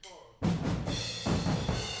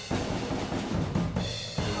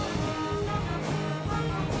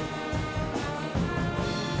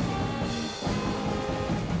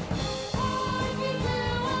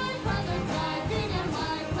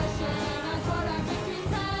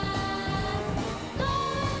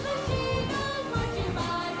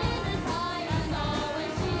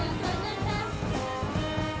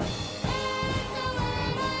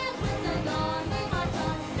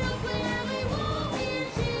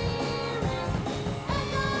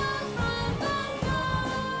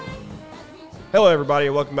Hello, everybody,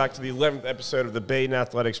 and welcome back to the 11th episode of the Baden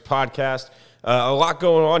Athletics Podcast. A lot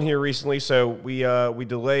going on here recently, so we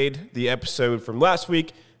delayed the episode from last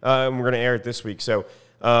week, and we're going to air it this week. So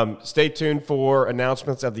stay tuned for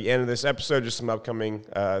announcements at the end of this episode, just some upcoming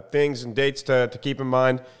things and dates to keep in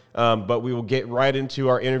mind. But we will get right into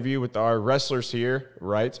our interview with our wrestlers here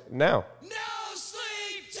right now. No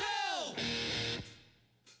sleep till!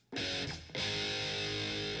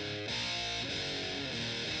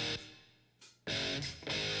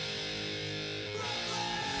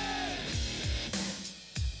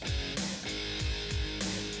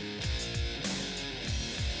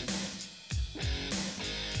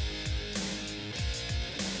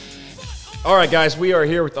 All right, guys, we are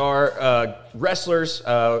here with our wrestlers.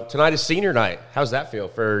 Tonight is senior night. How's that feel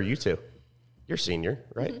for you two? You're senior,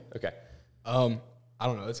 right? Mm-hmm. Okay. I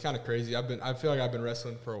don't know. It's kind of crazy. I feel like I've been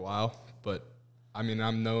wrestling for a while, but I mean,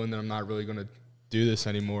 I'm knowing that I'm not really going to do this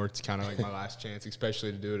anymore. It's kind of like my last chance,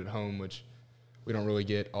 especially to do it at home, which we don't really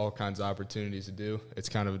get all kinds of opportunities to do. It's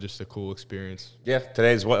kind of just a cool experience. Yeah,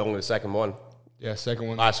 today's only the second one. Yeah, second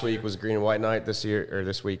one. Last week was green and white night. This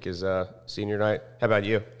week is senior night. How about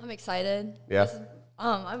you? I'm excited. Yeah.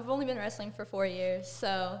 I've only been wrestling for 4 years,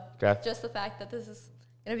 so just the fact that this is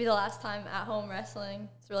going to be the last time at home wrestling,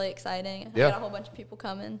 it's really exciting. Yeah. I got a whole bunch of people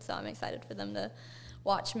coming, so I'm excited for them to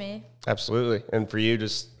watch me. Absolutely. And for you,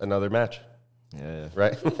 just another match. Yeah.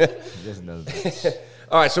 Right? Just another match.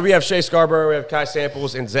 All right, so we have Shea Scarborough, we have Kai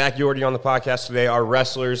Samples, and Zach Yordy on the podcast today. Our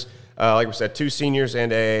wrestlers, like we said, 2 seniors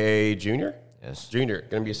and a junior. Yes. Junior,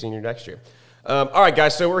 going to be a senior next year. All right,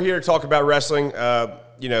 guys, so we're here to talk about wrestling,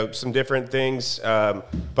 some different things. But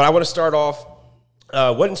I want to start off,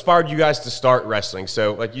 what inspired you guys to start wrestling?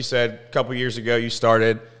 So, like you said, a couple years ago you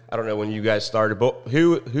started. I don't know when you guys started, but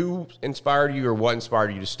who inspired you or what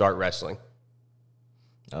inspired you to start wrestling?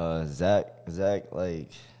 Zach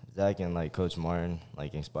and Coach Martin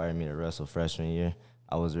inspired me to wrestle freshman year.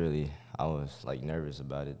 I was nervous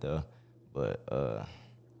about it though, but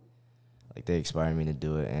they inspired me to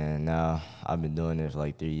do it, and now I've been doing it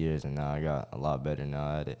for 3 years, and now I got a lot better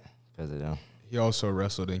now at it because of them. He also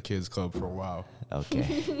wrestled in Kids Club for a while.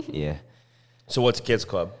 Okay, yeah. So what's Kids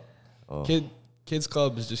Club? Oh. Kids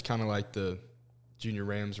Club is just kind of like the Junior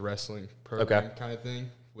Rams wrestling program kind of thing,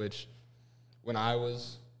 which when I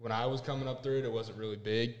was coming up through it wasn't really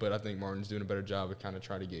big, but I think Martin's doing a better job of kind of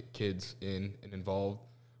trying to get kids in and involved,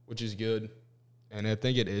 which is good. And I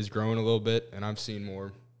think it is growing a little bit, and I've seen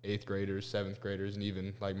more 8th graders, 7th graders, and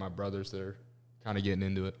even my brothers that are kind of getting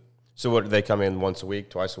into it. So what, do they come in once a week,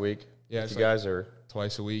 twice a week? Yeah, you guys, or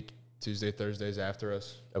twice a week, Tuesday, Thursdays after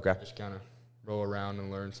us. Okay. Just kind of roll around and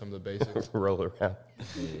learn some of the basics. Roll around.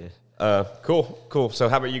 Yeah. Cool. So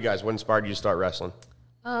how about you guys? What inspired you to start wrestling?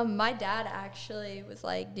 My dad actually was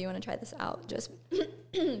like, do you want to try this out? Just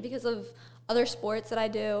because of other sports that I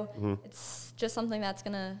do. Mm-hmm. It's just something that's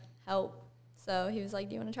going to help. So he was like,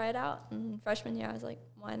 do you want to try it out? And freshman year, I was like,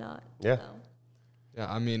 why not? Yeah. So.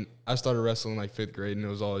 Yeah, I mean, I started wrestling 5th grade, and it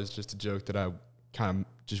was always just a joke that I kind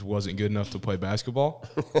of just wasn't good enough to play basketball,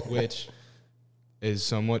 which is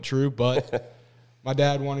somewhat true. But my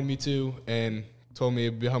dad wanted me to and told me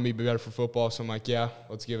it'd help me be better for football. So I'm like, yeah,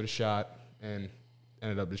 let's give it a shot, and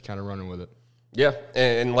ended up just kind of running with it. Yeah,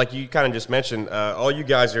 and like you kind of just mentioned, all you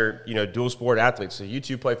guys are, dual sport athletes. So you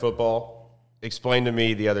two play football. Explain to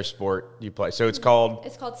me the other sport you play. So it's called?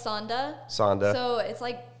 It's called Sanda. Sanda. So it's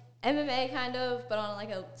like MMA kind of, but on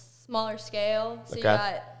a smaller scale. So you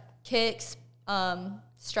got kicks,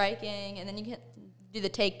 striking, and then you can do the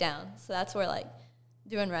takedown. So that's where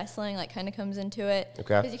doing wrestling kind of comes into it.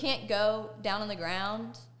 Okay. Because you can't go down on the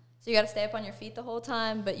ground. So you got to stay up on your feet the whole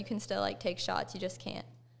time, but you can still take shots. You just can't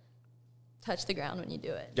touch the ground when you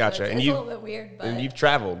do it. Gotcha. So it's a little bit weird, but and you've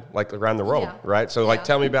traveled around the world, right? So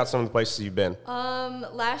tell me about some of the places you've been.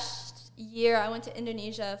 Last year I went to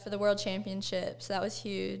Indonesia for the World Championship, so that was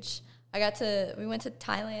huge. We went to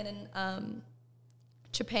Thailand and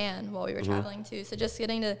Japan while we were traveling too. So just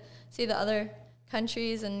getting to see the other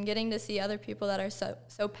countries and getting to see other people that are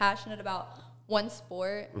so passionate about one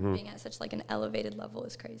sport, being at such an elevated level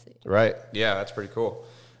is crazy. Right. Yeah, that's pretty cool.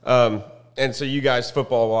 And so you guys,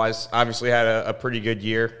 football-wise, obviously had a pretty good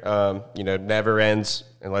year. Never ends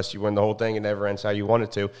unless you win the whole thing. It never ends how you want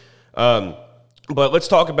it to. But let's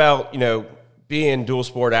talk about, being dual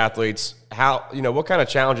sport athletes. How, what kind of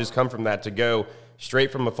challenges come from that to go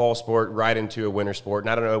straight from a fall sport right into a winter sport? And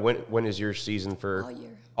I don't know, when is your season for? All year.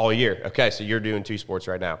 All year. Okay, so you're doing 2 sports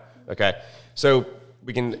right now. Okay. So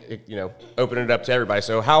we can, open it up to everybody.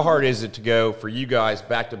 So how hard is it to go for you guys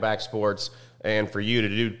back-to-back sports and for you to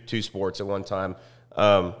do 2 sports at one time?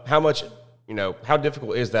 How much, how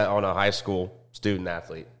difficult is that on a high school student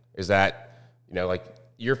athlete? Is that, like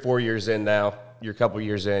you're 4 years in now, you're a couple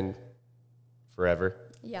years in forever,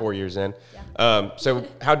 Yeah. 4 years in. Yeah. So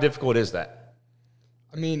how difficult is that?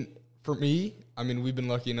 I mean, for me, we've been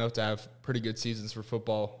lucky enough to have pretty good seasons for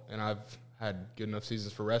football, and I've had good enough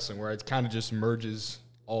seasons for wrestling where it kind of just merges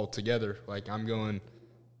all together. Like, I'm going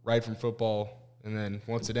right from football, and then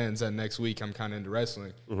once it ends, that next week I'm kind of into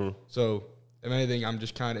wrestling. So, if anything,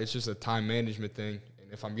 it's just a time management thing.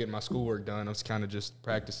 And if I'm getting my schoolwork done, it's kind of just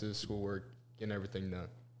practices, schoolwork, getting everything done.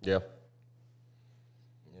 Yeah.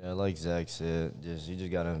 Yeah, like Zach said, you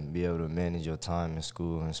just gotta be able to manage your time in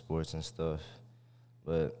school and sports and stuff.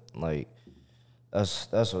 But like, that's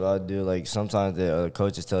what I do. Like, sometimes the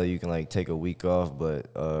coaches tell you can like take a week off, but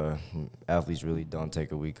athletes really don't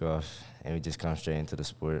take a week off, and we just come straight into the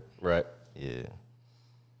sport. Right. Yeah.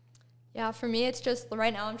 Yeah, for me, it's just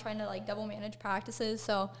right now I'm trying to like double manage practices.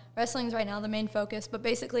 So wrestling's right now the main focus. But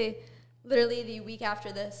basically, literally the week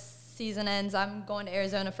after this season ends, I'm going to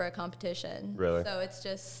Arizona for a competition. Really? So it's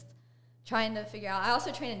just trying to figure out. I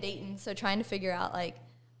also train in Dayton, so trying to figure out like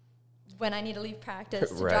when I need to leave practice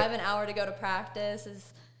to Right. drive an hour to go to practice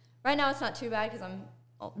is. Right now, it's not too bad because I'm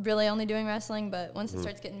really only doing wrestling. But once it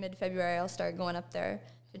starts getting mid-February, I'll start going up there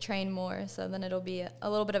to train more. So then it'll be a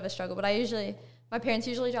little bit of a struggle. But my parents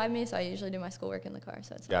usually drive me, so I usually do my schoolwork in the car,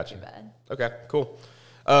 so it's not Gotcha. too bad. Okay, cool.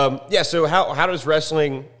 So how does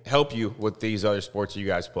wrestling help you with these other sports you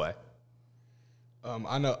guys play?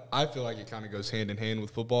 I feel like it kind of goes hand in hand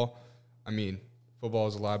with football. I mean, football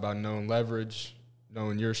is a lot about knowing leverage,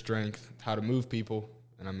 knowing your strength, how to move people,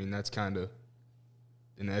 and that's kind of,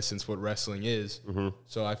 in essence, what wrestling is.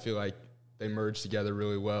 So I feel like they merge together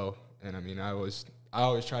really well, and I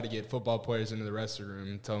always try to get football players into the wrestling room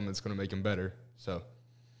and tell them it's going to make them better. So,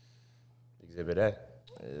 Exhibit A.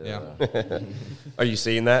 yeah. Are you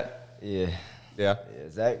seeing that? Yeah. Yeah. Yeah,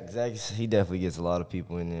 Zach, he definitely gets a lot of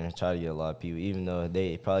people in there. Try to get a lot of people, even though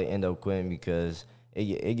they probably end up quitting because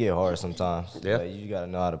it get hard sometimes. Yeah. Like, you gotta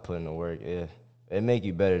know how to put in the work. Yeah, it make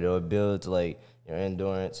you better though. It builds like your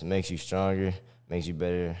endurance. It makes you stronger. Makes you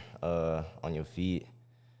better on your feet.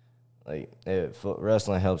 Like,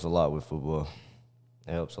 wrestling helps a lot with football.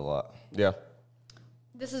 It helps a lot. Yeah.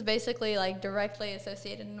 This is basically like directly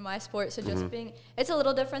associated into my sport, so just it's a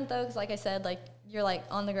little different though, because like I said, like you're like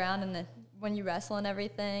on the ground and when you wrestle and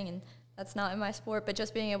everything, and that's not in my sport, but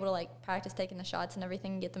just being able to like practice taking the shots and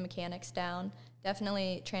everything and get the mechanics down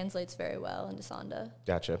definitely translates very well into Sonda.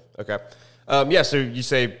 Gotcha. Okay. So you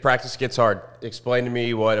say practice gets hard. Explain to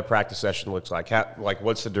me what a practice session looks like.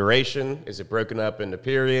 What's the duration? Is it broken up into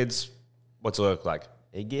periods? What's it look like?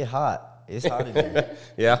 It get hot. It's hot in there.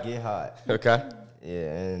 Yeah? It get hot. Okay.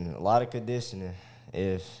 Yeah, and a lot of conditioning.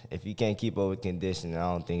 If you can't keep up with conditioning,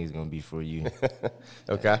 I don't think it's gonna be for you.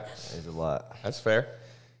 Okay. It's a lot. That's fair.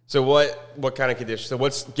 So what kind of conditions?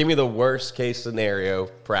 So give me the worst case scenario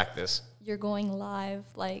practice. You're going live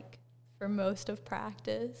like for most of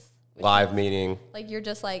practice. Live meeting. Like you're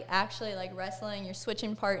just like actually like wrestling, you're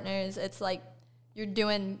switching partners. It's like you're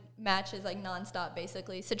doing matches like nonstop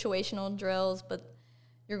basically, situational drills, but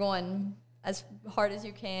you're going as hard as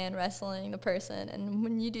you can wrestling the person. And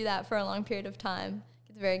when you do that for a long period of time,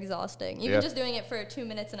 it's very exhausting. Even just doing it for 2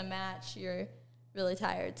 minutes in a match, you're really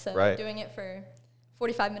tired. So Right. doing it for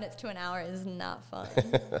 45 minutes to an hour is not fun.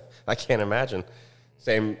 I can't imagine.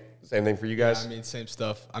 Same thing for you guys? Yeah, same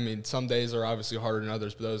stuff. Some days are obviously harder than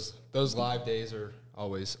others, but those live days are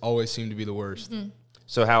always seem to be the worst.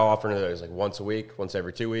 So how often are those? Like once a week, once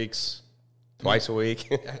every 2 weeks, twice a week?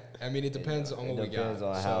 It depends on what we got. It depends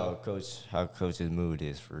on how coach's mood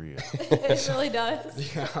is for real. It really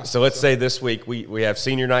does. So let's say this week we have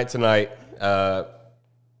senior night tonight.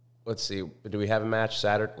 Let's see. Do we have a match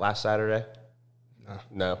last Saturday?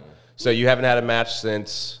 No. So you haven't had a match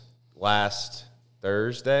since last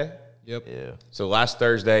Thursday? Yep. Yeah. So last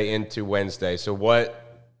Thursday into Wednesday. So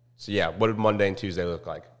what did Monday and Tuesday look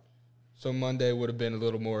like? So Monday would have been a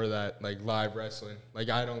little more of that like live wrestling. Like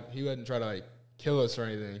he wouldn't try to like kill us or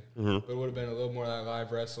anything, but it would have been a little more of that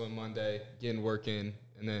live wrestling Monday, getting work in,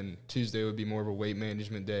 and then Tuesday would be more of a weight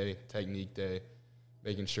management day, technique day,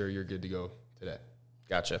 making sure you're good to go today.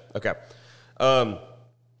 Gotcha. Okay.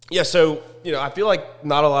 So, I feel like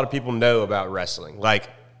not a lot of people know about wrestling. Like,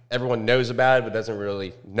 everyone knows about it, but doesn't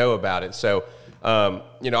really know about it. So,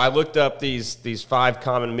 I looked up these 5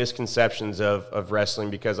 common misconceptions of wrestling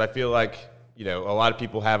because I feel like, a lot of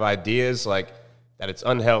people have ideas like that it's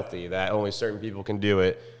unhealthy, that only certain people can do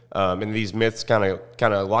it. And these myths kind of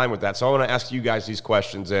align with that. So I want to ask you guys these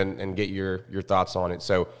questions and get your thoughts on it.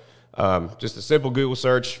 So just a simple Google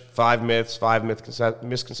search, 5 myths, 5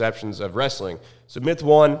 misconceptions of wrestling. So myth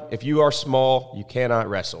 1, if you are small, you cannot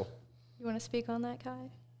wrestle. You want to speak on that, Kai?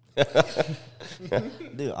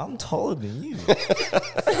 Dude, I'm taller than you.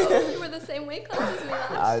 You were the same weight class as me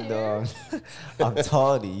last I year. know. I'm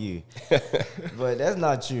taller than you. But that's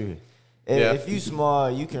not true. Yeah. If you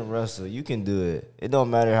small, you can wrestle. You can do it. It don't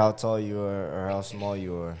matter how tall you are or how small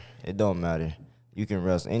you are. It don't matter. You can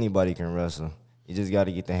wrestle. Anybody can wrestle. You just got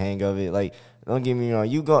to get the hang of it. Like, don't get me wrong.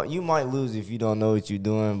 You might lose if you don't know what you're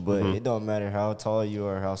doing, but it don't matter how tall you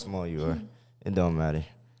are or how small you are. It don't matter.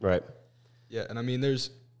 Right. Yeah, and I mean,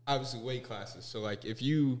 there's obviously weight classes. So, like, if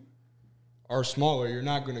you are smaller, you're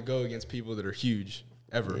not going to go against people that are huge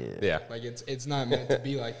ever. Yeah. Like, it's not meant to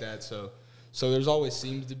be like that. So there's always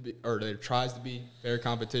seems to be, or there tries to be fair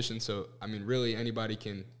competition. So, I mean, really anybody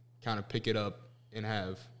can kind of pick it up and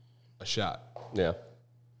have a shot. Yeah.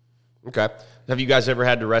 Okay. Have you guys ever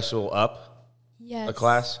had to wrestle up Yes. a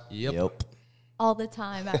class? Yep. All the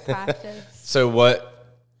time at practice. So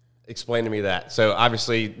explain to me that. So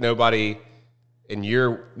obviously nobody on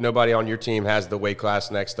your team has the weight class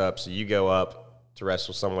next up, so you go up to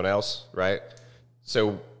wrestle someone else, right?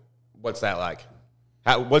 So what's that like?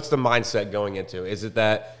 What's the mindset going into? Is it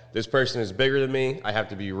that this person is bigger than me, I have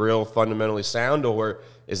to be real fundamentally sound, or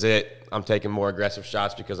is it I'm taking more aggressive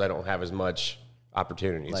shots because I don't have as much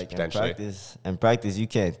opportunities Like potentially? in practice, you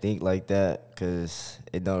can't think like that because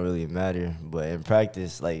it don't really matter. But in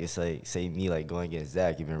practice, like it's like say me like going against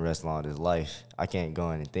Zach, he been wrestling all his life. I can't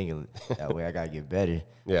go in and think that way. I gotta get better.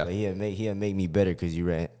 Yeah. But he'll make me better because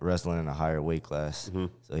you wrestling in a higher weight class.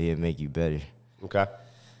 So he'll make you better. Okay.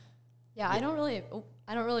 Yeah, I don't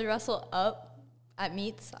really wrestle up at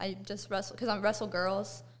meets. I just wrestle because I wrestle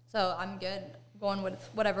girls, so I'm good going with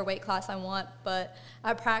whatever weight class I want. But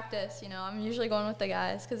at practice, I'm usually going with the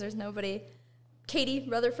guys because there's nobody. Katie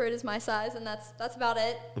Rutherford is my size, and that's about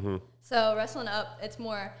it. So wrestling up, it's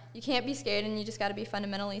more you can't be scared, and you just got to be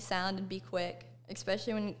fundamentally sound and be quick,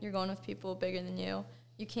 especially when you're going with people bigger than you.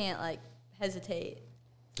 You can't hesitate.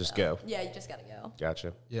 Just go. Yeah, you just got to go.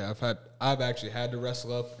 Gotcha. Yeah, I've actually had to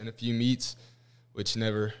wrestle up in a few meets, which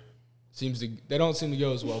never they don't seem to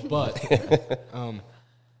go as well. But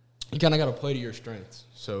you kind of got to play to your strengths.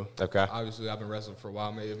 So Okay. obviously I've been wrestling for a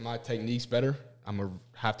while. Maybe if my technique's better, I'm gonna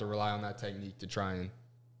have to rely on that technique to try and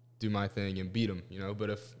do my thing and beat them.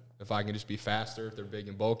 But if I can just be faster, if they're big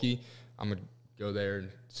and bulky, I'm gonna go there and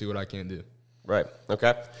see what I can do. Right.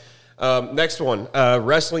 Okay. Next one.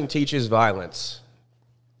 Wrestling teaches violence.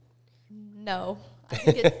 No,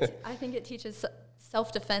 I think it teaches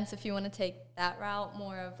self-defense if you want to take that route,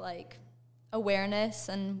 more of awareness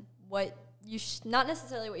and what you not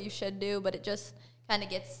necessarily what you should do, but it just kind of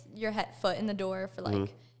gets your foot in the door for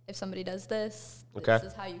if somebody does this, this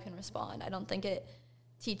is how you can respond. I don't think it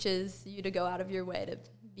teaches you to go out of your way to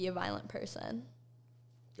be a violent person.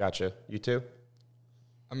 Gotcha. You too?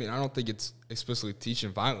 I mean, I don't think it's explicitly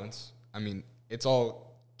teaching violence. I mean, it's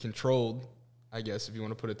all controlled, I guess, if you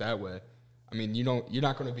want to put it that way. I mean, you're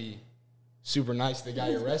not going to be super nice to the guy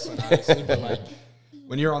you're wrestling, obviously, but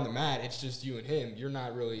when you're on the mat, it's just you and him. You're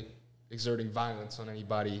not really exerting violence on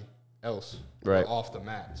anybody else Right. off the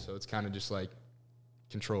mat. So it's kind of just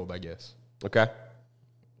controlled, I guess. Okay.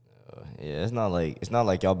 Yeah, it's not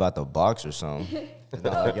like y'all about to box or something. It's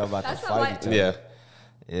not like y'all about to That's not fight each other. Yeah.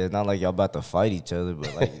 Yeah, it's not like y'all about to fight each other,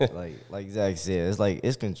 but like Zach said,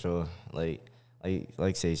 it's control. Like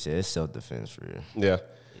Shea said, it's self defense for real. Yeah.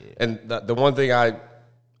 And the one thing I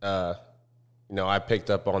picked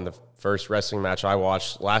up on the first wrestling match I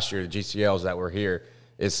watched last year, the GCLs that were here,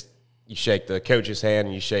 is you shake the coach's hand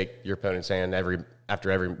and you shake your opponent's hand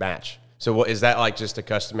after every match. So what is that just a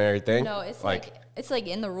customary thing? No, it's it's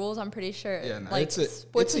in the rules. I'm pretty sure. Yeah, no, it's a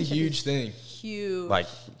sportsmanship huge is thing. Huge.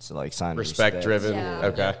 So sign Respect driven. Yeah.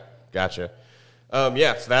 Okay. Gotcha.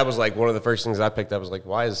 Yeah, so that was one of the first things I picked up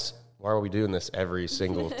was why are we doing this every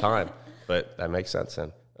single time? But that makes sense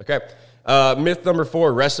then. Okay. Myth number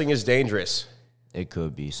 4, wrestling is dangerous. It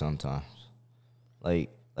could be sometimes. Like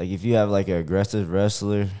if you have an aggressive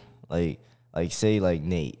wrestler, say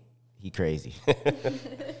Nate, he crazy.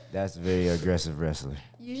 That's a very aggressive wrestler.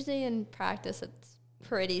 Usually in practice, it's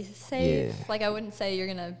pretty safe. Yeah. I wouldn't say you're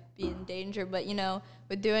gonna be in danger, but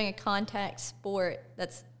with doing a contact sport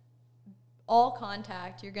that's all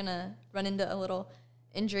contact, you're gonna run into a little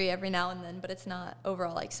injury every now and then. But it's not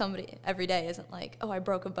overall somebody every day isn't I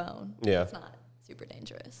broke a bone. Yeah. It's not super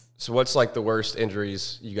dangerous. So what's the worst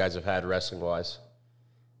injuries you guys have had wrestling wise?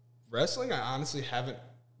 Wrestling, I honestly haven't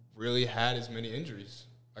really had as many injuries.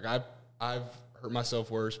 I've hurt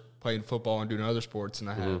myself worse playing football and doing other sports than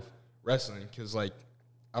I have wrestling because, I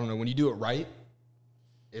don't know, when you do it right,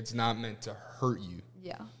 it's not meant to hurt you.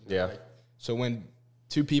 Yeah. Yeah. So when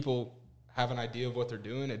two people have an idea of what they're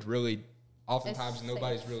doing, it really, oftentimes It's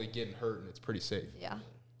nobody's safe. really getting hurt and it's pretty safe. Yeah.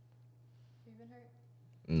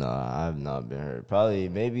 No, I've not been hurt. Probably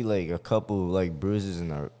maybe like a couple like bruises in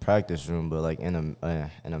the practice room, but like in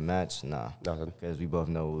a match, nah. Nothing. Because we both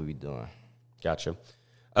know what we doing. Gotcha.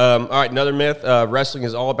 All right, another myth. Wrestling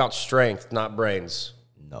is all about strength, not brains.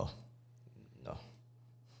 No.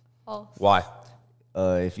 False. Why?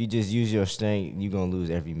 If you just use your strength, you're gonna lose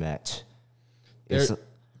every match.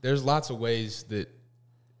 There's lots of ways that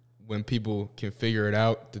when people can figure it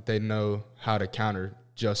out, that they know how to counter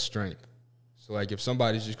just strength. So, like, if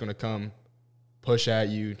somebody's just going to come push at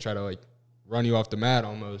you, try to, like, run you off the mat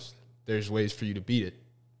almost, there's ways for you to beat it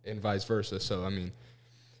and vice versa. So, I mean,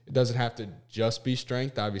 it doesn't have to just be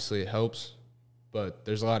strength. Obviously, it helps. But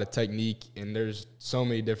there's a lot of technique, and there's so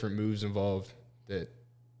many different moves involved that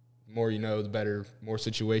the more you know, the better. More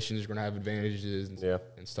situations you're going to have advantages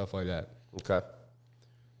and stuff like that. Okay.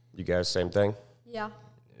 You guys, same thing? Yeah.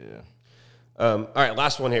 Yeah. All right,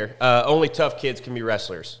 last one here. Only tough kids can be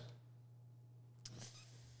wrestlers.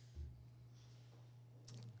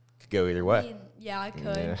 Could go either way. I mean, yeah, I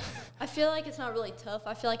could. Yeah. I feel like it's not really tough.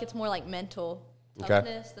 I feel like it's more like mental Okay.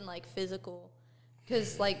 toughness than like physical.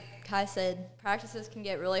 Because like Kai said, practices can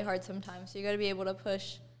get really hard sometimes. So you got to be able to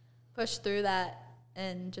push through that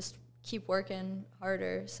and just keep working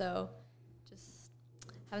harder. So just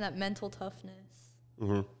having that mental toughness.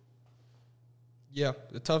 Mm-hmm. Yeah,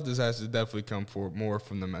 the toughness has to definitely come more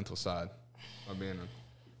from the mental side of being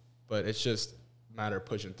but it's just a matter of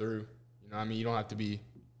pushing through. You know what I mean? You don't have to be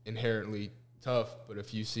inherently tough, but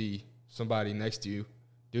if you see somebody next to you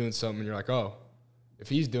doing something and you're like, oh, if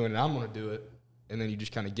he's doing it, I'm going to do it, and then you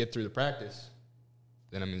just kind of get through the practice,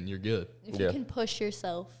 then, I mean, you're good. If you can push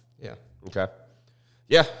yourself. Yeah. Okay.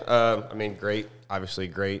 Yeah, I mean, great, obviously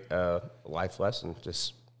great life lesson.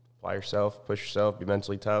 Just apply yourself, push yourself, be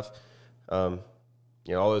mentally tough.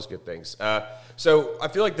 You know, all those good things. So I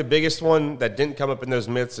feel like the biggest one that didn't come up in those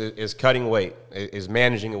myths is cutting weight, is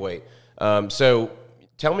managing a weight. So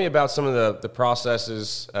tell me about some of the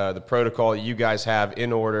processes, the protocol you guys have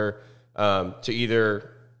in order to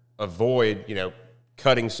either avoid, you know,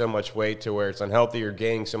 cutting so much weight to where it's unhealthy or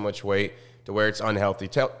gaining so much weight to where it's unhealthy.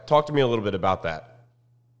 Talk to me a little bit about that.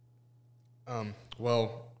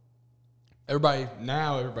 Well, everybody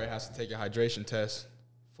has to take a hydration test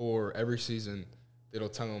for every season. It'll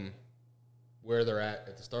tell them where they're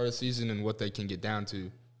at the start of the season and what they can get down to,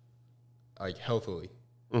 like, healthily.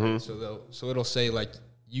 Mm-hmm. So it'll say, like,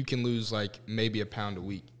 you can lose, like, maybe a pound a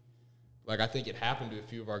week. Like, I think it happened to a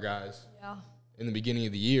few of our guys. Yeah. In the beginning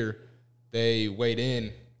of the year, they weighed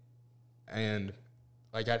in, and,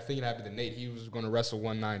 like, I think it happened to Nate. He was going to wrestle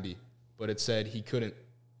 190, but it said he couldn't.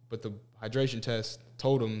 But the hydration test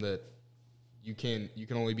told him that you can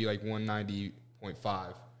only be, like,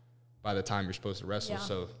 190.5 by the time you're supposed to wrestle. Yeah.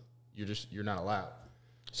 So you're not allowed.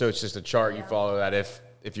 So it's just a chart you follow that if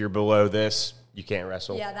you're below this, you can't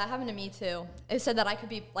wrestle. Yeah, that happened to me too. It said that I could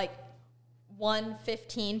be like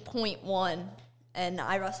 115.1 and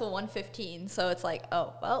I wrestle 115. So it's like,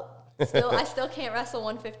 oh, well, I still can't wrestle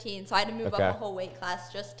 115. So I had to move up a whole weight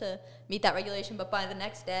class just to meet that regulation. But by the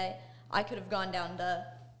next day, I could have gone down to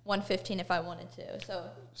 115 if I wanted to.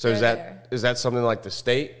 So is that something like the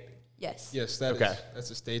state? Yes. Yes, that's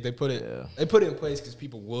a state. They put it in place because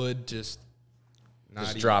people would just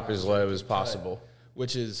drop as low as possible,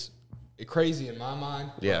 which is crazy in my mind.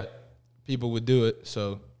 Yeah, but people would do it,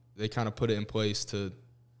 so they kind of put it in place to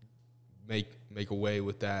make away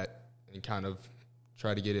with that and kind of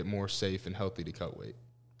try to get it more safe and healthy to cut weight.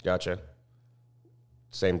 Gotcha.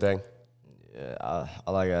 Same thing. Yeah,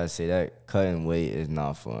 all I gotta say, that cutting weight is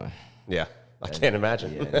not fun. Yeah. I can't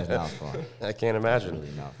imagine. Yeah, it's not fun. I can't imagine. It's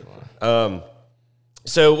really not fun.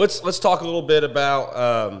 So let's talk a little bit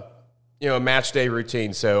about a match day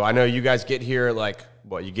routine. So I know you guys get here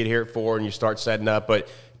you get here at 4 and you start setting up. But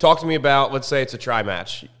talk to me about, let's say it's a tri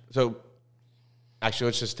match. So actually,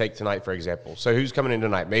 let's just take tonight for example. So who's coming in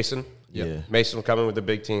tonight? Mason. Yeah. Mason will come in with the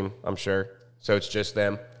big team, I'm sure. So it's just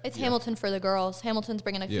them. It's Hamilton for the girls. Hamilton's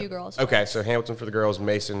bringing a few girls. Okay, so Hamilton for the girls,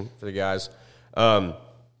 Mason for the guys.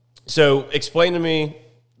 So explain to me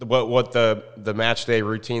what the match day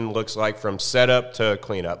routine looks like from setup to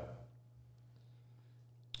cleanup.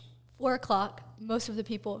 4 o'clock. Most of the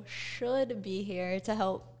people should be here to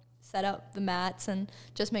help set up the mats and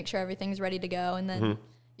just make sure everything's ready to go. And then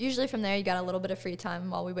usually from there, you got a little bit of free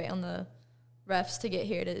time while we wait on the refs to get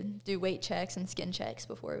here to do weight checks and skin checks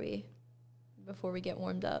before we get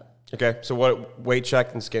warmed up. Okay, so what weight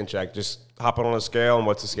check and skin check? Just hopping on a scale, and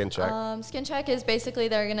what's a skin check? Skin check is basically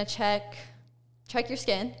they're going to check your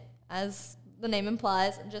skin, as the name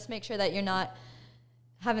implies, and just make sure that you're not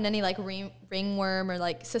having any like ringworm or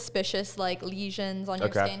like suspicious like lesions on your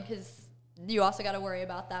skin, because you also got to worry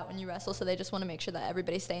about that when you wrestle. So they just want to make sure that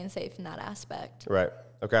everybody's staying safe in that aspect. Right.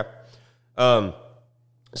 Okay.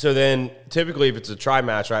 So then typically if it's a try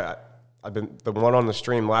match, I've been the one on the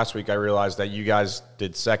stream last week. I realized that you guys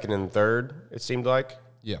did second and third. It seemed like.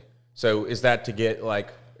 Yeah. So is that to get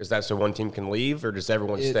is that so one team can leave, or does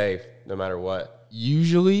everyone stay no matter what?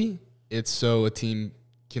 Usually it's so a team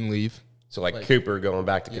can leave. So like Cooper going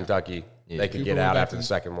back to Kentucky, they could Cooper get went out back after the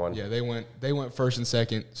second one. Yeah, they went first and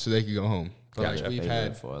second so they could go home. But Gotcha. like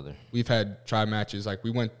we've had try matches. Like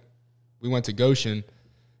we went to Goshen,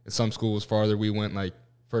 and some schools farther. We went like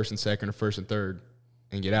first and second or first and third,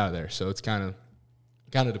 and get out of there. So it's kind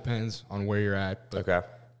of depends on where you're at. But Okay.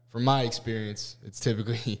 from my experience, it's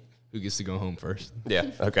typically who gets to go home first.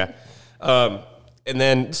 Yeah. Okay. And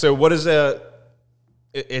then, so what is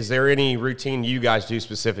there any routine you guys do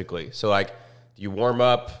specifically? So like, do you warm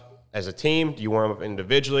up as a team? Do you warm up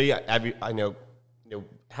individually? I know,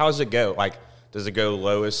 how does it go? Like, does it go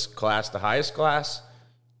lowest class to highest class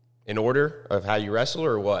in order of how you wrestle,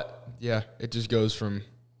 or what? Yeah, it just goes from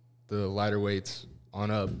the lighter weights on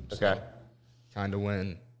up. Okay. Kind of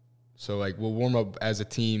when. So like we'll warm up as a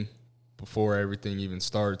team before everything even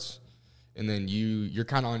starts, and then you're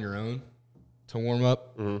kind of on your own to warm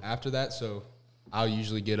up after that. So I'll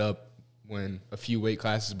usually get up when a few weight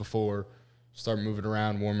classes before, start moving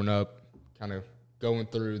around, warming up, kind of going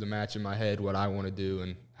through the match in my head, what I want to do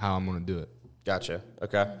and how I'm going to do it. Gotcha.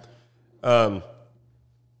 Okay.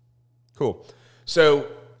 Cool. So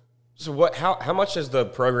what? How much has the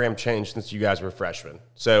program changed since you guys were freshmen?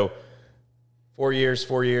 So 4 years,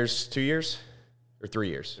 2 years, or 3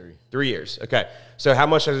 years? 3 years. Okay. So how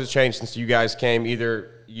much has it changed since you guys came?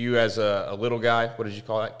 Either you as a little guy, what did you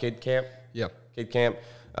call that? Kid camp? Yeah. Kid camp.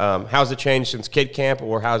 How's it changed since kid camp,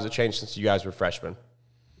 or how's it changed since you guys were freshmen?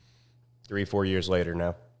 3-4 years later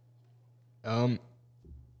now.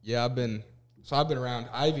 Yeah, I've been around.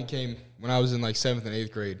 I even came when I was in like 7th and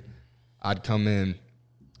 8th grade. I'd come in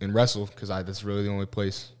and wrestle because that's really the only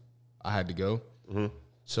place I had to go. Mm-hmm.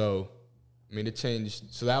 So, I mean, it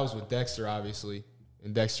changed. So that was with Dexter, obviously,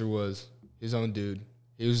 and Dexter was his own dude.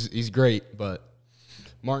 He's great, but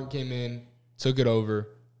Martin came in, took it over,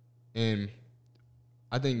 and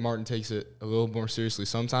I think Martin takes it a little more seriously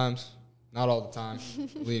sometimes. Not all the time,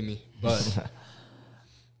 believe me,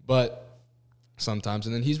 but sometimes.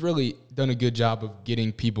 And then he's really done a good job of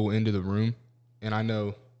getting people into the room, and I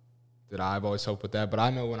know that I've always helped with that. But I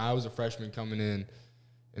know when I was a freshman coming in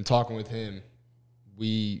and talking with him,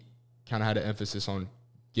 we kind of had an emphasis on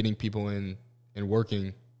getting people in and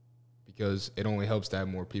working because it only helps to have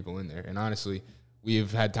more people in there. And honestly, we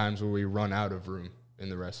have had times where we run out of room in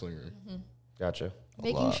the wrestling room. Mm-hmm. Gotcha.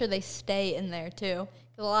 Making sure they stay in there, too.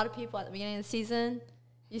 Because a lot of people at the beginning of the season,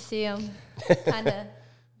 you see them kind of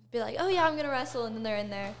be like, oh, yeah, I'm going to wrestle, and then they're in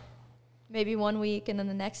there maybe 1 week, and then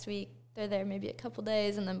the next week they're there maybe a couple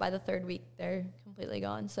days, and then by the third week they're completely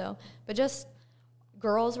gone. So, but just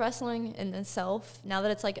girls wrestling in itself, now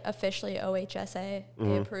that it's like officially OHSA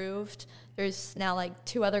approved, there's now like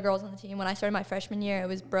 2 other girls on the team. When I started my freshman year, it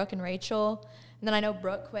was Brooke and Rachel. And then I know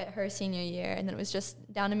Brooke quit her senior year, and then it was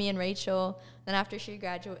just down to me and Rachel. Then after she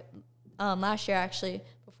graduated, last year actually,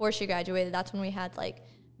 before she graduated, that's when we had like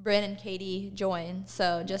Bryn and Katie join.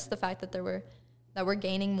 So just the fact that we're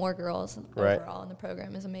gaining more girls overall in the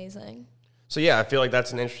program is amazing. So yeah, I feel like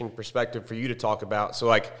that's an interesting perspective for you to talk about. So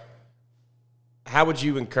like, how would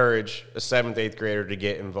you encourage a 7th, 8th grader to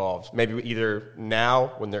get involved? Maybe either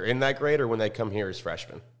now when they're in that grade or when they come here as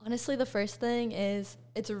freshmen? Honestly, the first thing is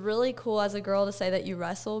it's really cool as a girl to say that you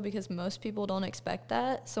wrestle because most people don't expect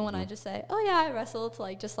that. So when I just say, oh, yeah, I wrestle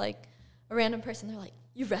to just a random person, they're like,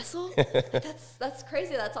 you wrestle? That's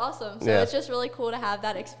crazy. That's awesome. So It's just really cool to have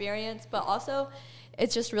that experience. But also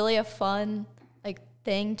it's just really a fun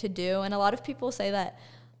thing to do. And a lot of people say that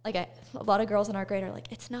a lot of girls in our grade are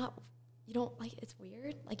like, it's not – you don't it's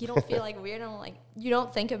weird. You don't feel weird. And I'm like, you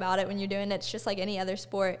don't think about it when you're doing it. It's just like any other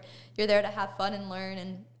sport. You're there to have fun and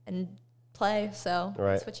learn and play. So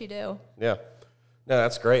that's what you do. Yeah. No,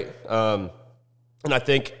 that's great. And I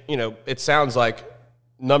think, it sounds like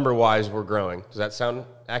number-wise we're growing. Does that sound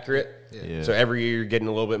accurate? Yeah. So every year you're getting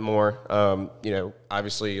a little bit more.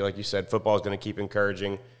 Obviously, like you said, football is going to keep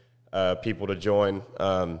encouraging people to join.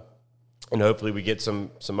 And hopefully we get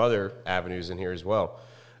some other avenues in here as well.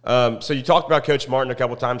 So you talked about Coach Martin a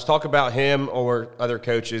couple times. Talk about him or other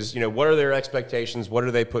coaches. What are their expectations? What do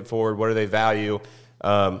they put forward? What do they value?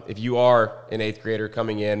 If you are an 8th grader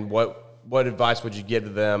coming in, what advice would you give to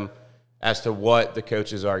them as to what the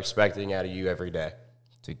coaches are expecting out of you every day?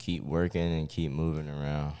 To keep working and keep moving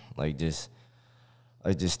around. Just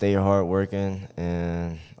stay hard working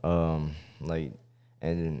and and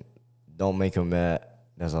don't make him mad.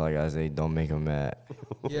 That's all I gotta say. Don't make him mad.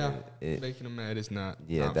 Yeah, making him mad is not.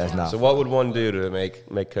 Yeah, not that's fun. not. So what would one do to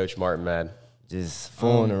make Coach Martin mad? Just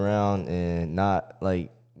fooling around and not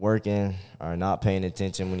like working or not paying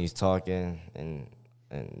attention when he's talking and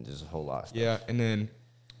just a whole lot of stuff. Yeah, and then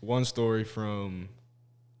one story from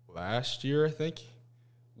last year, I think.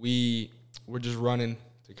 We were just running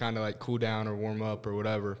to kind of like cool down or warm up or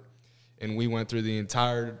whatever. And we went through the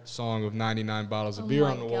entire song of 99 bottles of beer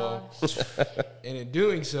on the wall. And in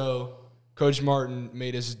doing so, Coach Martin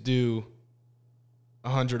made us do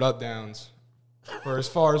 100 up downs for as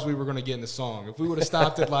far as we were going to get in the song. If we would have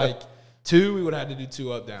stopped at like 2, we would have had to do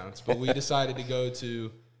 2 up downs. But we decided to go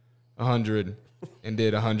to 100 and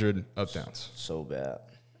did 100 up downs. So bad.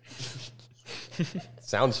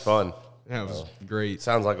 Sounds fun. That was great.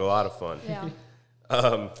 Sounds like a lot of fun.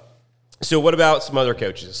 Yeah. So what about some other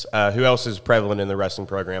coaches? Who else is prevalent in the wrestling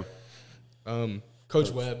program?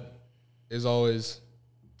 Coach Webb is always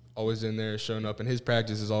in there, showing up, and his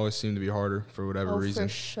practices always seem to be harder for whatever reason.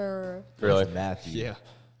 For sure. Really? Matthew. Yeah.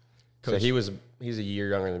 So he's a year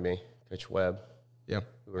younger than me, Coach Webb. Yeah.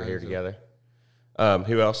 We were here together.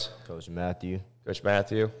 Who else? Coach Matthew. Coach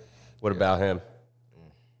Matthew. What about him?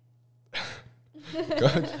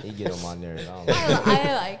 He get him on there. I don't know.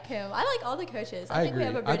 I like him. I like all the coaches. I think we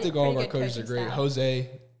agree. have a I think all of our pretty good coaches are coaching great. staff. Jose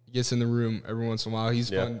gets in the room every once in a while.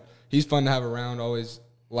 He's Yeah. fun. He's fun to have around, always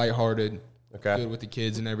lighthearted, Okay. good with the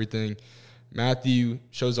kids and everything. Matthew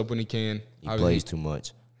shows up when he can. He plays too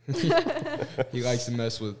much. He likes to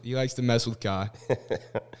mess with Kai.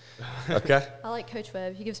 Okay. I like Coach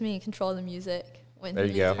Webb. He gives me control of the music when There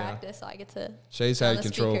he you leads go. practice, so I get to. Shay's On had the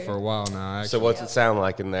control speaker. for a while now. Actually. So what's it sound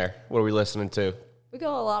like in there? What are we listening to? We go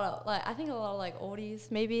a lot of I think a lot of oldies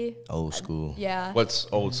maybe. Old school. Yeah. What's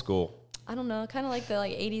old school? I don't know, kind of like the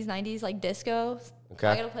 80s, 90s disco. Okay.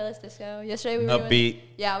 I got a playlist disco. Yesterday we were Upbeat. doing.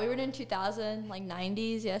 Yeah, we were doing 2000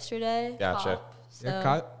 90s yesterday. Gotcha. Pop, so.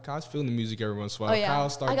 Yeah, Kai's feeling the music every once in a while. Oh yeah. Kyle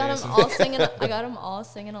start I got dancing. them all singing. I got them all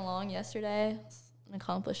singing along yesterday. It's an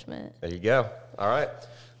accomplishment. There you go. All right.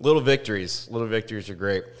 Little victories. Little victories are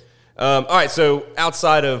great. All right. So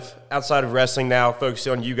outside of wrestling now,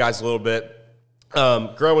 focusing on you guys a little bit.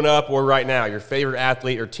 Growing up or right now, your favorite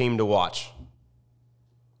athlete or team to watch?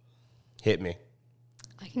 Hit me.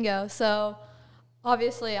 I can go. So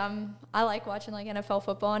obviously I like watching NFL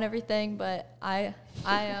football and everything, but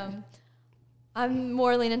I'm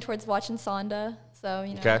more leaning towards watching Sonda. So,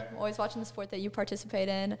 Okay. I'm always watching the sport that you participate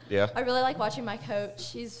in. Yeah. I really like watching my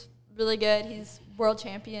coach. He's really good. He's world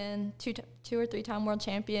champion, two or three time world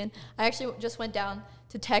champion. I actually just went down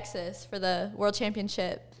to Texas for the world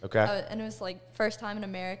championship. Okay. And it was first time in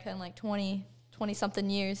America in 20 something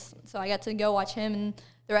years. So I got to go watch him and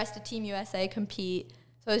the rest of Team USA compete.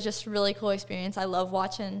 So it was just a really cool experience. I love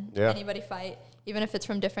watching anybody fight, even if it's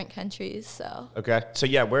from different countries. So Okay. So,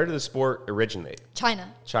 yeah, where did the sport originate?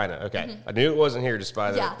 China. China. Okay. I knew it wasn't here just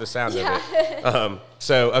by Yeah. the sound Yeah. of it.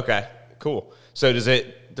 So, okay. Cool. So, does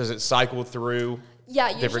it cycle through Yeah,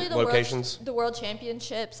 usually different the locations? the world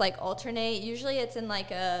championships alternate. Usually it's in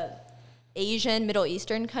a Asian, Middle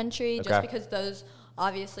Eastern country, just Okay. because those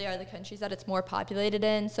obviously are the countries that it's more populated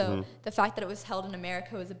in. So the fact that it was held in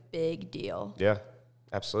America was a big deal. Yeah,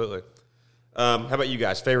 absolutely. How about you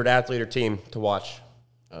guys? Favorite athlete or team to watch?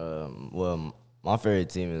 Well, my favorite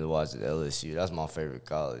team is to watch at LSU. That's my favorite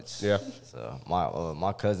college. Yeah. So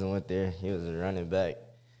my cousin went there. He was a running back.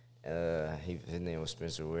 His name was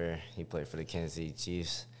Spencer Ware. He played for the Kansas City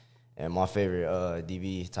Chiefs. And my favorite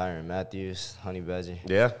DB, Tyrann Matthews, Honey Badger.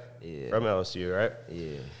 Yeah. Yeah. From LSU, right?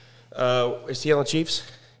 Yeah. Is he on the Chiefs?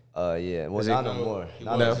 Yeah. Well, Is he- not no more. He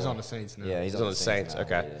Not was. no He's more. on the Saints now. Yeah, he's on the Saints. now,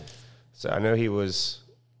 Okay. So I know he was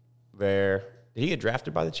there. Did he get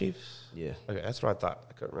drafted by the Chiefs? Yeah. Okay, that's what I thought.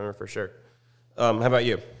 I couldn't remember for sure. How about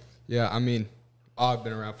you? Yeah, I mean, I've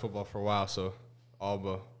been around football for a while, so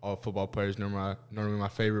all football players normally my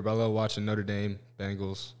favorite. But I love watching Notre Dame,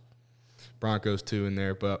 Bengals, Broncos too in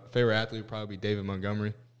there. But favorite athlete would probably be David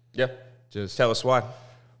Montgomery. Yeah. Just Tell us why.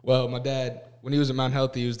 well, my dad when he was at Mount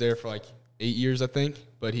Healthy, he was there for 8 years, I think.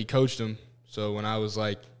 But he coached him, so when I was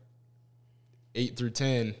 8 through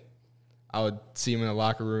 10, I would see him in the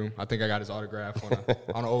locker room. I think I got his autograph on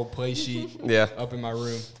an old play sheet Yeah. up in my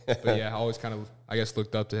room. But yeah, I always kind of, I guess,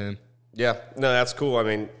 looked up to him. Yeah. No, that's cool. I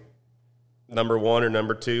mean, number 1 or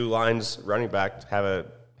number 2 lines running back had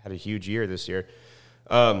a huge year this year.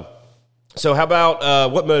 So how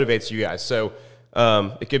about what motivates you guys? So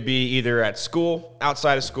it could be either at school,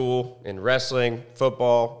 outside of school, in wrestling,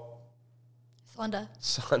 football.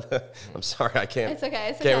 Sonda. I'm sorry, I can't. It's okay.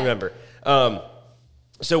 It's Can't okay. remember.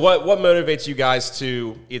 So what motivates you guys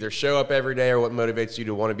to either show up every day, or what motivates you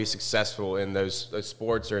to want to be successful in those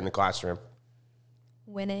sports or in the classroom?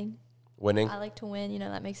 Winning. Winning? I like to win. You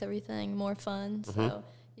know, that makes everything more fun. So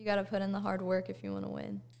you got to put in the hard work if you want to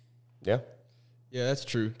win. Yeah. Yeah, that's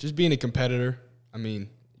true. Just being a competitor, I mean,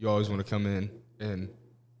 you always want to come in and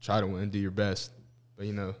try to win, do your best. But,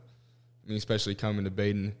 you know, I mean, especially coming to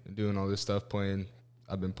Baden and doing all this stuff,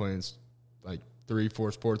 I've been playing like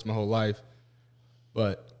 3-4 sports my whole life.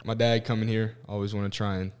 But my dad coming here, I always want to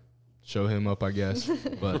try and show him up, I guess.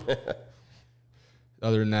 But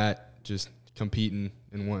other than that, just competing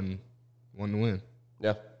and wanting to win.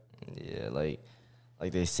 Yeah. Yeah, like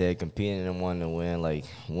they said, competing and wanting to win, like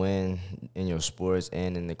win in your sports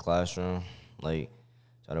and in the classroom. Like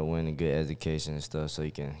try to win a good education and stuff so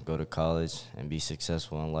you can go to college and be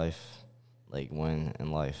successful in life, like win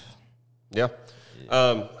in life. Yeah.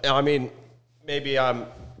 I mean, maybe I'm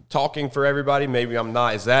talking for everybody, maybe I'm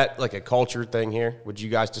not. Is that like a culture thing here? Would you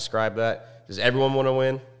guys describe that? Does everyone want to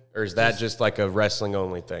win, or is that just like a wrestling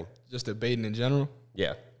only thing? Just at Baden in general?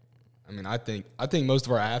 Yeah. I mean, I think most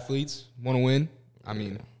of our athletes want to win. I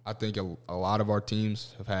mean, I think a lot of our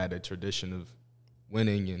teams have had a tradition of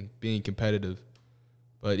winning and being competitive.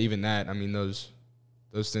 But even that, I mean, those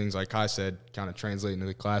things, like I said, kind of translate into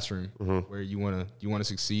the classroom where you want to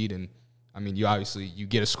succeed. And I mean, you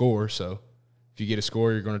get a score, so if you get a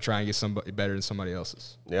score, you're going to try and get somebody better than somebody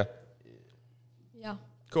else's. Yeah. Yeah.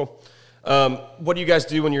 Cool. What do you guys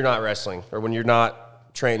do when you're not wrestling, or when you're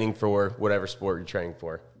not training for whatever sport you're training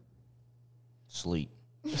for? Sleep.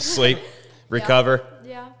 Sleep, recover.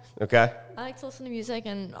 Yeah. Okay. I like to listen to music,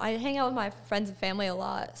 and I hang out with my friends and family a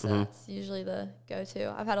lot, so that's usually the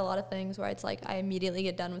go-to. I've had a lot of things where it's like I immediately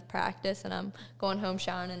get done with practice, and I'm going home,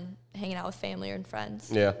 showering, and hanging out with family and friends.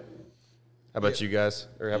 Yeah. How about you guys,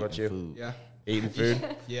 or how about you? Food. Yeah. Eating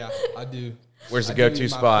food. Yeah, I do. Where's the I do go-to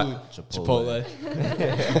eat my spot? food. Chipotle.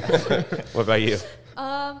 What about you?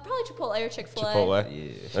 Probably Chipotle or Chick-fil-A.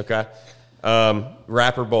 Chipotle. Yeah. Okay.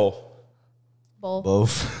 Wrap or bowl? Bowl.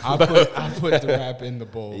 Both. I put the wrap in the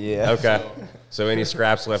bowl. Yeah. Okay. So any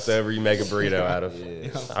scraps left over, you make a burrito out of. Yeah.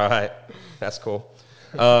 All right. That's cool.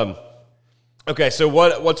 Okay, so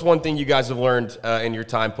what's one thing you guys have learned in your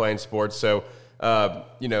time playing sports? So,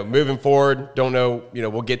 moving forward, don't know,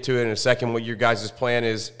 we'll get to it in a second, what your guys' plan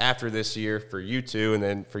is after this year for you two, and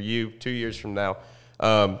then for you 2 years from now.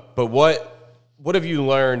 But what have you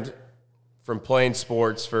learned from playing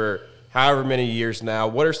sports for however many years now?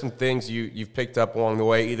 What are some things you've picked up along the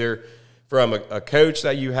way, either from a coach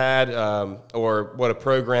that you had, or what a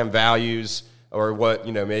program values, or what,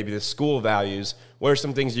 maybe the school values? What are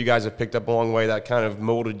some things you guys have picked up along the way that kind of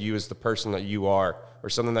molded you as the person that you are, or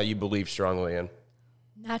something that you believe strongly in?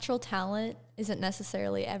 Natural talent isn't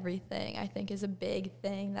necessarily everything, I think, is a big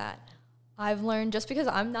thing that I've learned, just because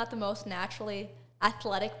I'm not the most naturally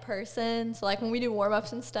athletic person. So, like, when we do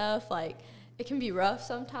warm-ups and stuff, like, it can be rough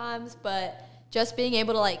sometimes, but just being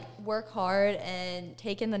able to, like, work hard and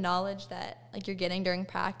take in the knowledge that, like, you're getting during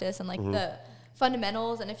practice and, like, the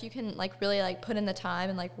fundamentals, and if you can, like, really, like, put in the time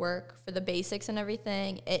and, like, work for the basics and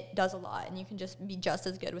everything, it does a lot, and you can just be just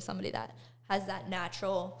as good with somebody that has that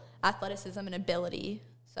natural athleticism and ability.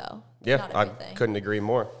 So Yeah, not I everything. couldn't agree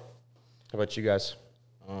more. How about you guys?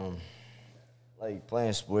 Like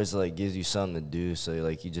playing sports like gives you something to do, so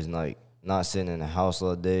like you just not sitting in the house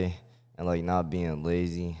all day and like not being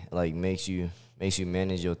lazy. Like makes you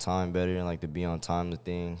manage your time better and like to be on time to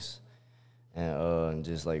things, and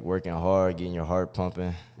just like working hard, getting your heart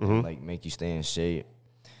pumping, and, like make you stay in shape.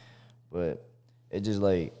 But it just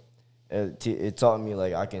like it taught me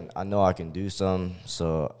like I know I can do something.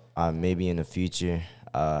 So maybe in the future,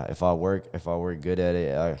 if I work good at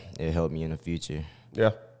it, it helped me in the future.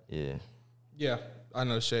 Yeah. Yeah. Yeah, I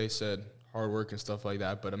know Shea said hard work and stuff like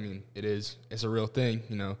that, but I mean, it's a real thing.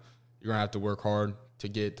 You're going to have to work hard to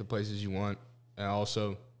get to places you want, and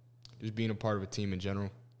also just being a part of a team in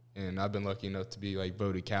general. And I've been lucky enough to be like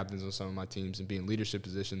voted captains on some of my teams and be in leadership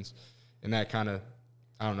positions. And that kind of,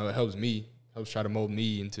 I don't know, it helps try to mold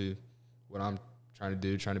me into what I'm trying to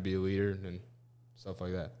do, trying to be a leader and stuff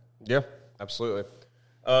like that. Yeah, absolutely.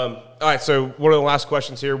 All right, so one of the last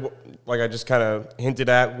questions here, like I just kind of hinted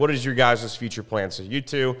at, what is your guys' future plan? So you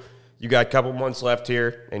two, you got a couple months left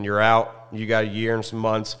here, and you're out. You got a year and some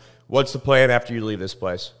months. What's the plan after you leave this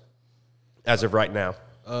place, as of right now?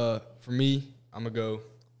 For me, I'm going to go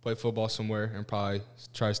play football somewhere and probably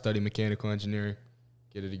try to study mechanical engineering,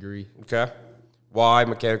 get a degree. Okay. Why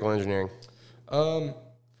mechanical engineering?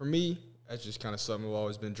 For me, that's just kind of something I've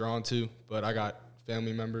always been drawn to, but I got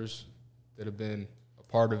family members that have been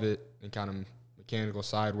part of it and kind of mechanical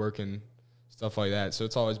side work and stuff like that. So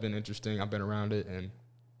it's always been interesting. I've been around it, and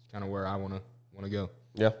kind of where I want to go.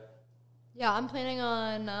 Yeah. Yeah, I'm planning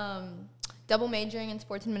on double majoring in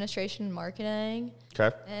sports administration and marketing.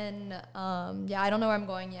 Okay. And I don't know where I'm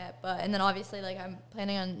going yet, and then obviously like I'm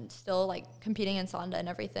planning on still like competing in Sonda and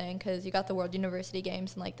everything because you got the World University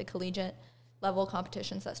Games and like the collegiate level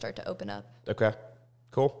competitions that start to open up. Okay.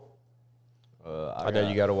 Cool. I know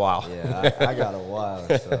you got a while. Yeah, I got a while,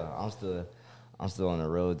 so I'm still on the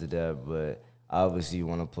road to that. But I obviously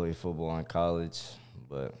want to play football in college,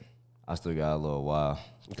 but I still got a little while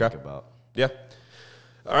to think about. Yeah.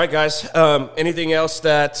 All right, guys. Anything else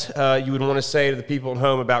that you would want to say to the people at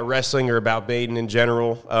home about wrestling or about Baden in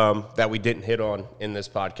general that we didn't hit on in this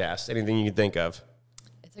podcast? Anything you can think of?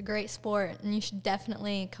 It's a great sport, and you should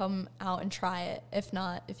definitely come out and try it. If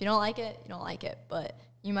you don't like it, you don't like it. But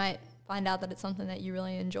you might find out that it's something that you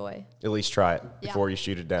really enjoy. At least try it before you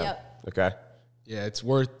shoot it down. Yep. Okay. Yeah, it's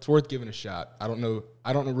worth giving a shot. I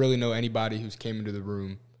don't really know anybody who's came into the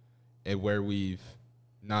room and where we've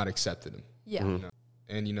not accepted them. Yeah. Mm-hmm.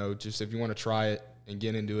 And, just if you want to try it and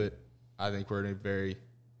get into it, I think we're in a very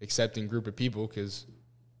accepting group of people because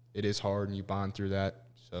it is hard and you bond through that.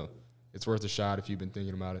 So it's worth a shot if you've been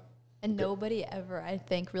thinking about it. And nobody ever, I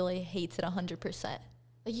think, really hates it 100%.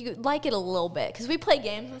 Like, you like it a little bit because we play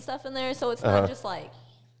games and stuff in there, so it's not just, like,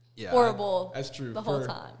 horrible that's true. the whole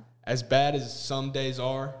time. As bad as some days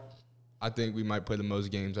are, I think we might play the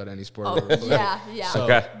most games out of any sport. I've ever played. Yeah, So-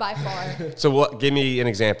 Okay. by far. So give me an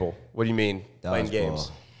example. What do you mean playing Dodgeball.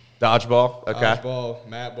 games? Dodgeball? Okay. Dodgeball,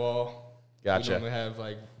 mat ball. Gotcha. We normally have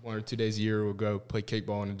like 1 or 2 days a year we'll go play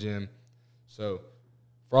kickball in the gym. So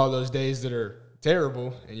for all those days that are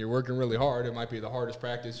terrible and you're working really hard, it might be the hardest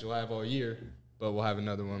practice you'll have all year, but we'll have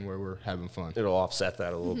another one where we're having fun. It'll offset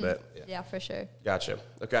that a little bit. Yeah, for sure. Gotcha.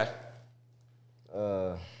 Okay.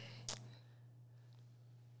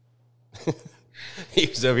 He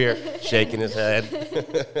was over here shaking his head.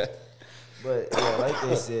 But yeah, like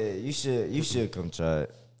they said, you should come try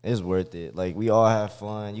it. It's worth it. Like, we all have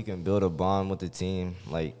fun. You can build a bond with the team.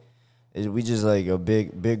 Like, we just like a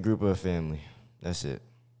big group of family. That's it.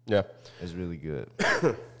 Yeah. It's really good.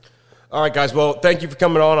 All right, guys. Well, thank you for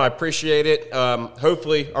coming on. I appreciate it.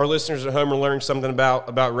 Hopefully, our listeners at home are learning something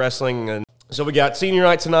about wrestling. And so we got senior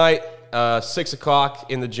night tonight, 6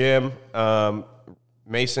 o'clock in the gym.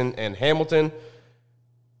 Mason and Hamilton.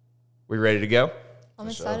 We ready to go? I'm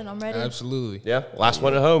excited. I'm ready. Absolutely. Yeah. Last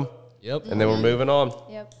one at home. Yep. And then we're moving on.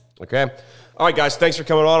 Yep. Okay. All right, guys. Thanks for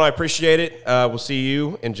coming on. I appreciate it. We'll see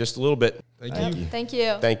you in just a little bit. Thank Thank you. you. Thank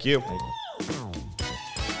you. Thank you.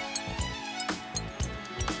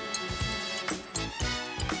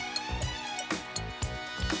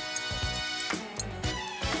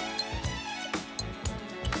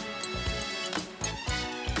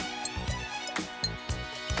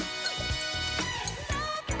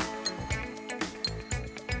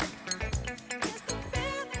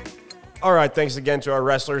 All right, thanks again to our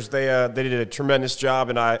wrestlers. They did a tremendous job,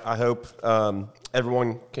 and I hope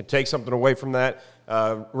everyone can take something away from that.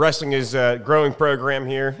 Wrestling is a growing program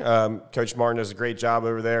here. Coach Martin does a great job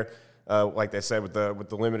over there, like they said, with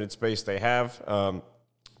the limited space they have,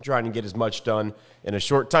 trying to get as much done in a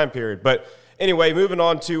short time period. But anyway, moving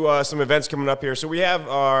on to some events coming up here. So we have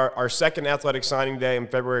our second athletic signing day on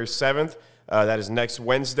February 7th. That is next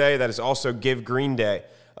Wednesday. That is also Give Green Day.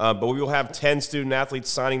 But we will have 10 student-athletes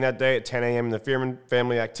signing that day at 10 a.m. in the Fearman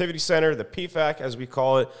Family Activity Center, the PFAC, as we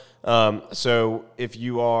call it. So if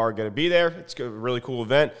you are going to be there, it's a really cool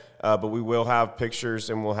event. But we will have pictures,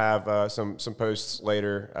 and we'll have some posts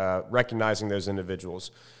later recognizing those individuals.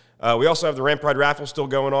 We also have the Ramp Pride Raffle still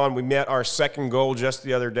going on. We met our second goal just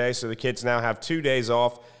the other day, so the kids now have 2 days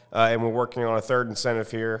off, and we're working on a third incentive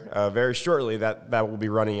here very shortly that will be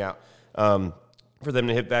running out. For them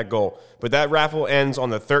to hit that goal. But that raffle ends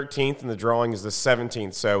on the 13th, and the drawing is the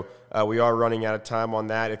 17th. So we are running out of time on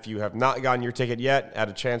that. If you have not gotten your ticket yet, had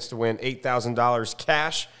a chance to win $8,000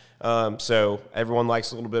 cash. So everyone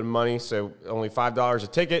likes a little bit of money, so only $5 a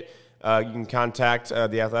ticket. You can contact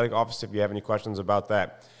the athletic office if you have any questions about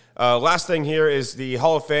that. Last thing here is the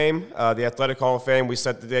Hall of Fame, the Athletic Hall of Fame. We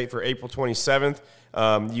set the date for April 27th.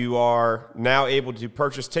 You are now able to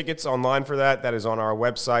purchase tickets online for that. That is on our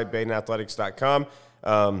website,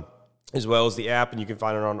 BadenAthletics.com, as well as the app, and you can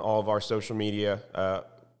find it on all of our social media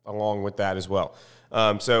along with that as well.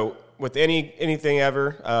 So with anything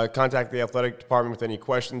ever, contact the athletic department with any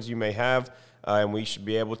questions you may have, and we should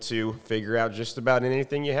be able to figure out just about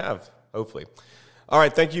anything you have, hopefully. All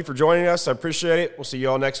right, thank you for joining us. I appreciate it. We'll see you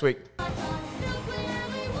all next week.